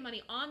 You're making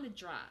money on the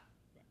drop.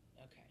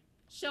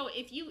 So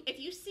if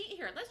you see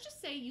here, let's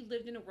just say you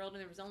lived in a world and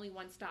there was only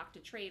one stock to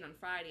trade on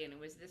Friday and it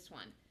was this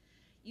one.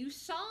 You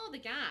saw the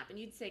gap and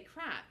you'd say,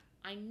 crap,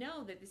 I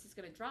know that this is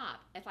going to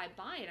drop. If I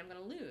buy it, I'm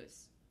going to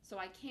lose. So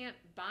I can't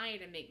buy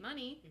it and make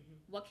money.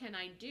 What can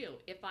I do?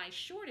 If I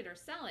short it or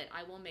sell it,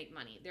 I will make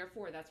money.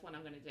 Therefore, that's what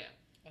I'm going to do.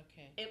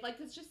 Okay.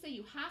 Let's just say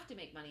you have to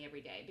make money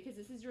every day because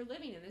this is your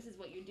living and this is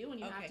what you do and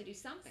you have to do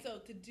something. So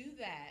to do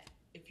that,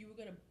 if you were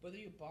going to, whether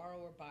you borrow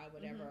or buy,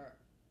 whatever,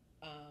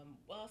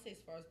 well, I'll say as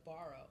far as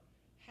borrow,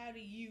 how do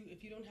you,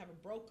 if you don't have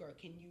a broker,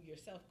 can you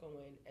yourself go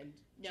in and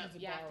choose a borrower?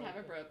 You have to have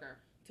a broker.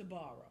 To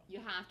borrow. You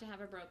have to have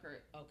a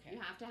broker. Okay.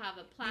 You have to have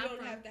a platform. You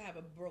don't have to have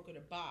a broker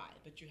to buy,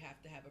 but you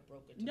have to have a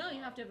broker to No, borrow.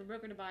 you have to have a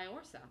broker to buy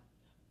or sell.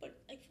 But,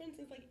 like, for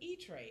instance, like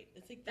E-Trade.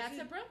 It's like That's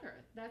a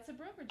broker. That's a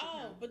brokerage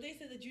account. Oh, but they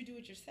said that you do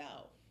it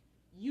yourself.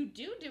 You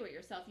do it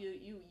yourself.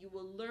 You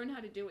will learn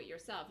how to do it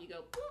yourself. You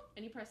go, boop,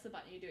 and you press the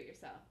button, you do it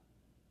yourself.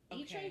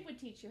 Okay. E-Trade would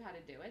teach you how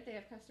to do it. They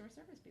have customer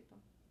service people.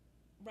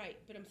 Right,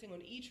 but I'm saying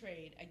on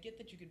E-Trade, I get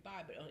that you could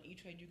buy, but on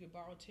E-Trade you could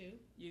borrow too?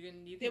 You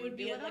can there would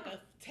be like a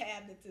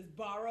tab that says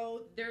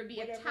borrow. There would be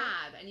a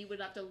tab, and you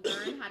would have to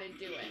learn how to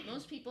do it.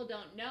 Most people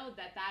don't know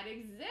that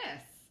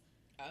exists.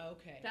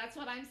 Okay. That's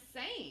what I'm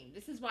saying.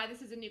 This is why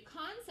this is a new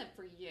concept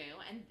for you,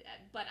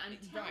 but I'm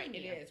telling you.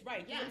 Right, it is.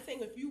 Right, yes. I'm saying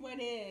if you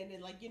went in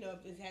and, like, if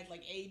it had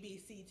like A,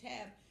 B, C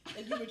tab,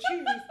 like you would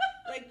choose,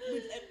 like,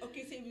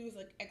 say if it was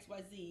like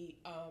XYZ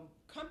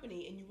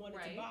company and you wanted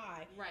to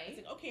buy, I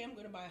said, okay, I'm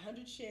going to buy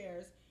 100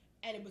 shares,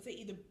 and it would say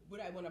either would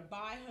I want to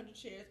buy 100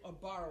 shares or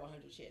borrow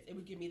 100 shares. It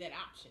would give me that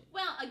option.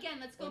 Well, again,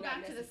 let's go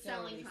back to the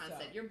selling So.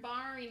 concept. You're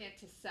borrowing it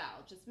to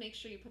sell. Just make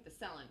sure you put the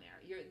sell in there.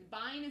 You're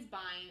buying is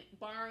buying,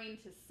 borrowing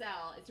to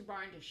sell. It's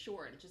borrowing to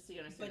short. Just so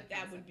you understand. But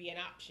that would be an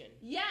option.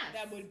 Yes.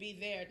 That would be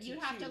there to You'd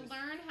have to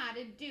learn how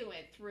to do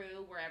it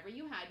through wherever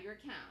you had your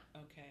account.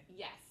 Okay.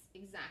 Yes,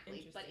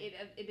 exactly. But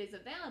it is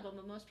available,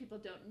 but most people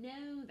don't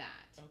know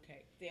that.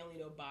 Okay. They only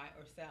know buy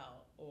or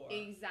sell or.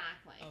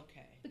 Exactly.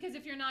 Okay. Because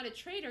if you're not a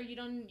trader, you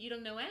don't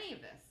know any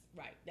of this.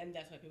 Right. Then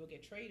that's why people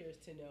get traders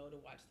to know to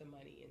watch the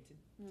money and to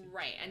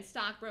right, and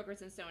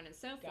stockbrokers and so on and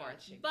so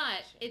forth. Gotcha,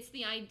 But it's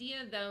the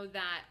idea, though,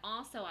 that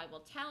also I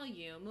will tell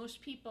you,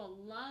 most people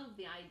love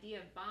the idea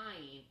of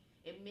buying.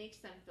 It makes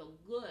them feel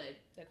good.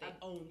 That they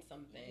own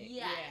something.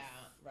 Yes.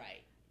 Yeah,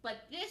 right.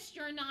 But this,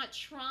 you're not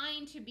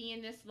trying to be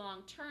in this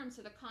long term,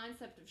 so the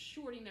concept of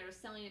shorting it or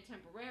selling it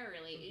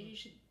temporarily, you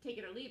should take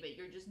it or leave it.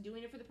 You're just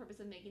doing it for the purpose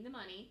of making the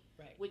money,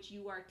 which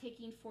you are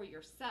taking for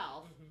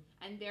yourself,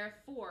 and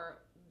therefore,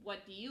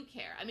 what do you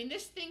care? I mean,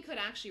 this thing could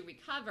actually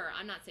recover.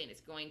 I'm not saying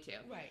it's going to.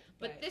 Right.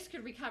 But this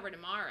could recover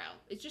tomorrow.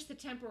 It's just a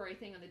temporary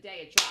thing on the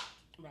day it dropped.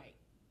 Right.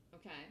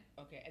 Okay.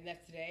 Okay, and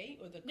that's today?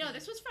 Or No,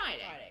 this was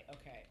Friday. Friday,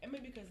 okay. And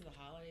maybe because of the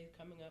holidays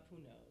coming up, who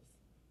knows?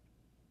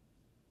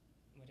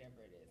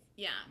 Whatever it is.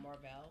 Yeah.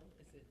 Marvell,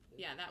 is it?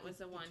 Yeah, that was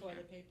the one.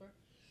 Toilet paper.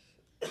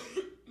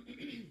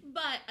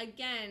 But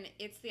again,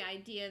 it's the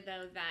idea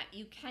though that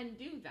you can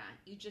do that.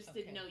 You just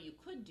didn't know you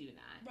could do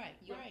that. Right.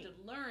 You have to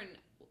learn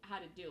how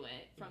to do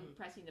it from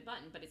pressing the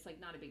button, but it's like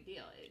not a big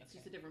deal. It's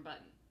just a different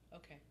button.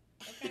 Okay.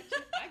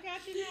 I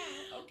got you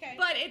now. Okay.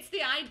 But it's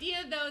the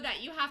idea, though,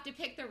 that you have to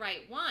pick the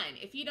right one.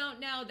 If you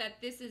don't know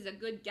that this is a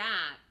good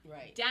gap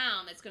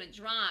down that's going to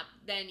drop,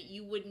 then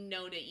you wouldn't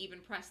know to even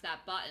press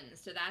that button.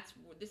 So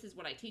this is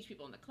what I teach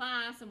people in the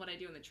class and what I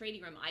do in the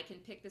trading room. I can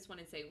pick this one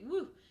and say,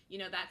 woo,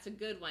 that's a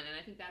good one. And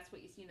I think that's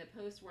what you see in the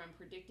post where I'm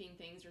predicting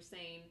things or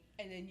saying.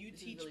 And then you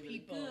teach really,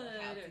 people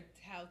really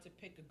how to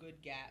pick a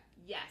good gap.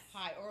 Yes.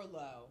 High or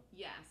low.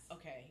 Yes.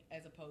 Okay.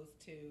 As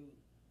opposed to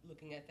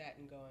looking at that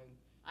and going,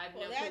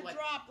 that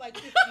dropped like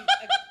 $50,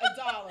 a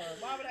dollar.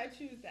 Why would I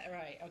choose that?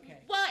 Right. Okay.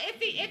 Well,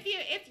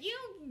 if you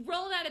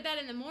rolled out of bed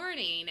in the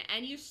morning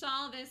and you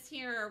saw this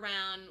here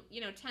around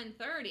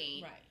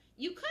 10:30,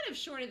 you could have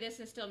shorted this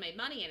and still made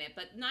money in it.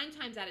 But 9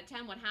 times out of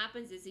 10, what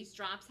happens is these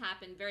drops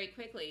happen very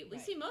quickly. We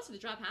see most of the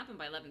drop happen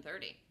by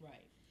 11:30.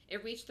 Right.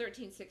 It reached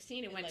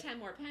 13.16 and went 10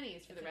 more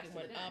pennies for the rest of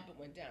the day. It went up, it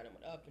went down, it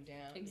went up and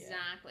down.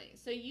 Exactly. Yeah.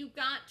 So you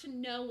got to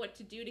know what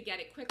to do to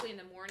get it quickly in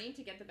the morning,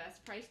 to get the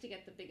best price, to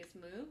get the biggest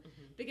move.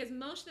 Because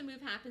most of the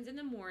move happens in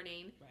the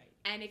morning. Right.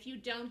 And if you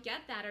don't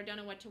get that or don't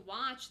know what to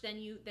watch, then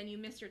you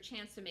miss your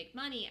chance to make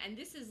money. And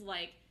this is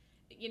like,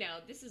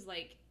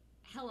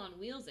 hell on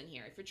wheels in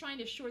here. If you're trying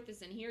to short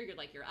this in here,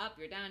 you're up,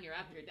 you're down, you're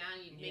up, you're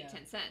down, you make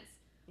 10 cents.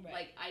 Right.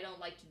 Like, I don't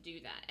like to do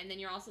that. And then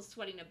you're also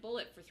sweating a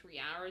bullet for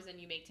 3 hours and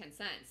you make 10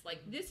 cents.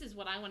 Like, this is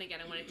what I want to get.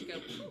 I want it to go,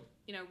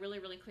 really,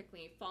 really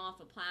quickly, fall off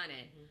a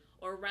planet,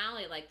 or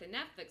rally like the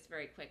Netflix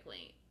very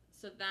quickly.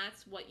 So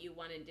that's what you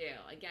want to do.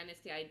 Again, it's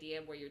the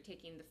idea where you're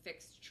taking the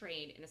fixed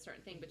trade in a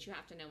certain thing, but you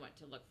have to know what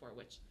to look for,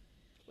 which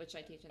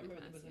I teach in the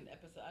class. There was an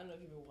episode, I don't know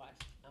if you ever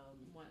watched.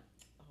 What?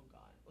 Oh,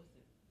 God. What's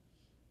it?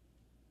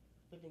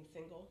 Living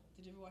Single.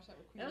 Did you ever watch that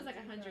with Queen? That was like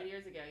 100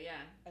 years ago,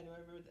 yeah. I know, I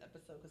remember the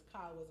episode because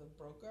Kyle was a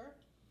broker.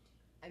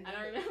 And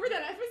I remember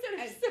that episode.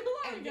 It was so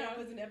long ago. And that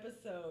was an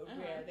episode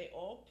where they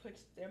all put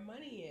their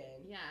money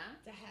in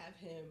to have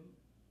him,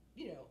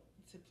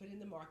 to put in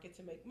the market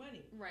to make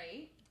money.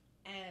 Right.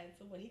 And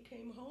so when he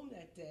came home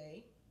that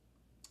day,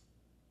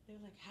 they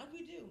were like, how'd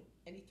we do?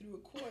 And he threw a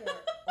quarter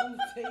on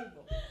the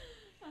table.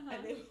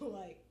 And they were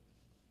like,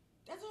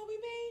 that's all we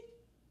made?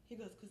 He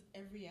goes, because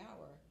every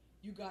hour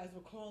you guys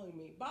were calling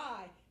me,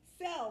 buy,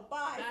 sell,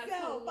 buy, That's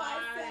sell, buy,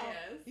 sell.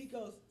 hilarious. He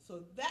goes, so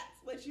that's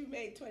what you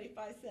made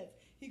 25 cents.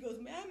 He goes,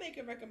 may I make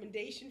a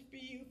recommendation for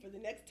you for the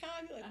next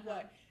time? You're like,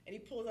 what? And he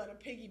pulls out a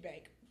piggy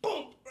bank.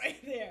 Boom! Right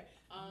there.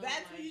 Oh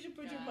That's my where you should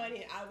put your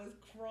money in. I was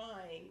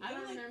crying. I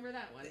don't remember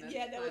that one. That's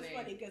that was funny.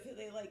 funny because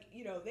they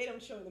they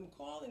don't show them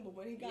calling, but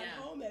when he got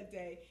home that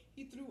day,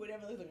 he threw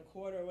whatever, it was like a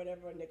quarter or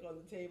whatever, a nickel on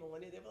the table,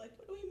 and they were like,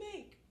 what do we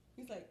make?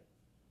 He's like,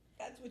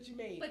 that's what you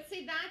made. But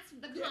see, that's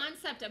the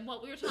concept of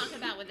what we were talking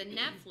about with the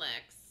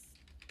Netflix.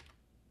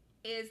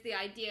 Is the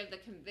idea of the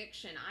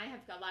conviction. I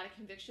have got a lot of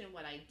conviction in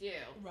what I do.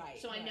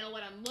 Right. So I know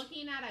what I'm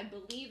looking at, I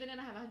believe in it,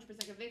 I have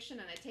 100% conviction,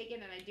 and I take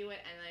it and I do it,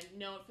 and I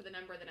know it for the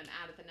number that I'm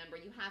out at the number.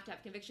 You have to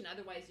have conviction,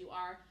 otherwise you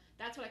are,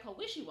 that's what I call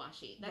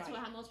wishy-washy. That's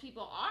how most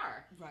people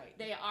are. Right.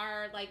 They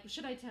are like,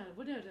 should I tell it?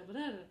 Whatever.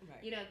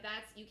 Right. You know,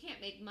 you can't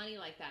make money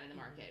like that in the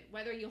market.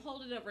 Whether you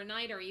hold it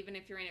overnight or even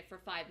if you're in it for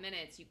 5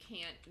 minutes, you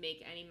can't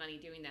make any money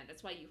doing that.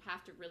 That's why you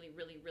have to really,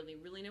 really, really,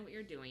 really know what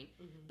you're doing.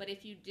 But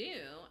if you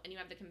do, and you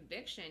have the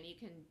conviction, you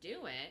can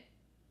do it.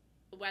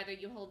 Whether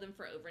you hold them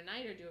for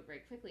overnight or do it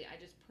very quickly. I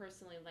just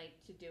personally like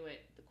to do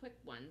it the quick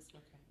ones.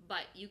 Okay.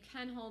 But you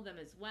can hold them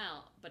as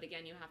well. But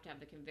again, you have to have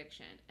the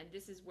conviction. And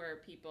this is where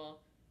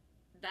people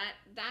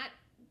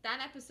that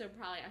episode,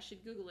 probably I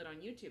should Google it on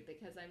YouTube,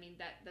 because I mean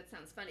that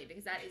sounds funny,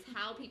 because that is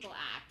how people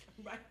act.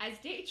 As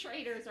day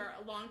traders or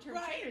long-term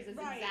traders is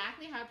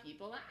exactly how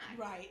people act.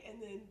 Right.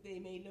 And then they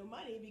made no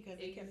money because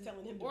they kept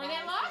telling him to or buy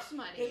they lost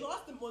money. They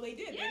lost them. Well, they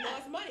did. They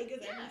lost money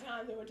because every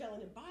time they were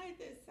telling him, buy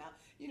this, sell,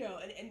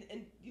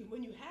 and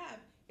when you have,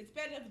 it's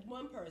better with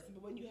one person,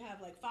 but when you have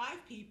like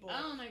 5 people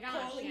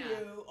calling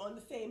you on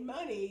the same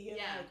money, you're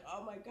like,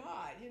 oh my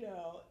God,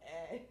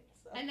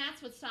 and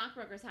that's what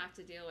stockbrokers have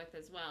to deal with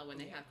as well when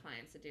they have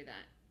clients to do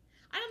that.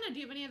 I don't know.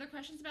 Do you have any other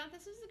questions about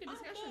this? This is a good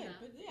discussion.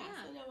 Good, but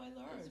so now I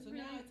learned. So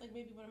now it's like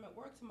maybe when I'm at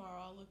work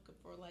tomorrow, I'll look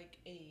for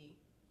like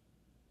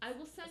I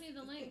will send you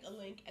the link. A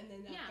link, and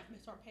then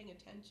I'll start paying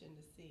attention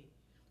to see.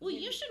 Well,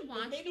 you should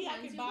watch maybe the I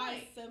ones could you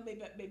buy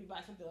like. maybe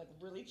buy something like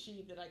really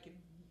cheap that I could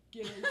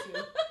get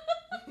into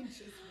and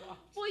just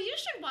watch. Well, you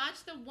should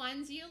watch the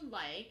ones you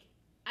like.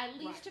 At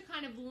least to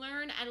kind of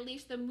learn at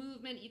least the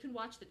movement. You can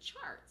watch the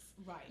charts.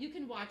 Right. You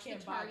can watch the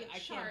target chart. I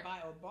can't buy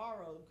or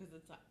borrow because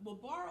it's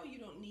borrow you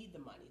don't need the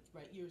money,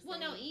 right? Well,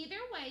 no, either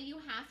way you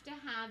have to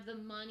have the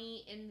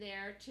money in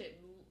there to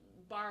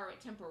borrow it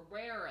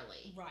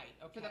temporarily. Right,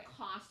 okay. For the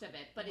cost of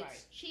it. But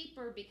it's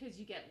cheaper because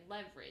you get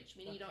leverage,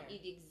 meaning you don't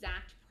need the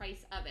exact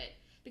price of it.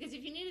 Because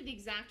if you needed the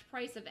exact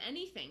price of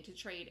anything to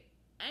trade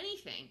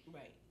anything,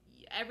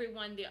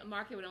 the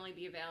market would only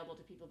be available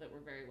to people that were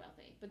very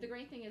wealthy. But the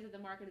great thing is that the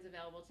market is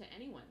available to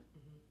anyone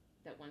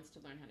that wants to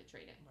learn how to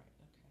trade it. Right,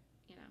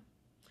 okay.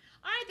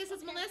 All right, this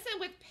is Melissa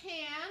with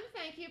Pam.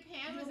 Thank you,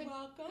 Pam. You're it was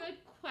welcome. A good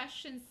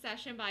question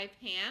session by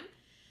Pam.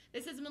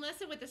 This is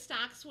Melissa with the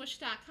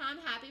StockSwoosh.com.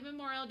 Happy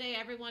Memorial Day,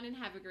 everyone, and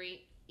have a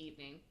great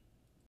evening.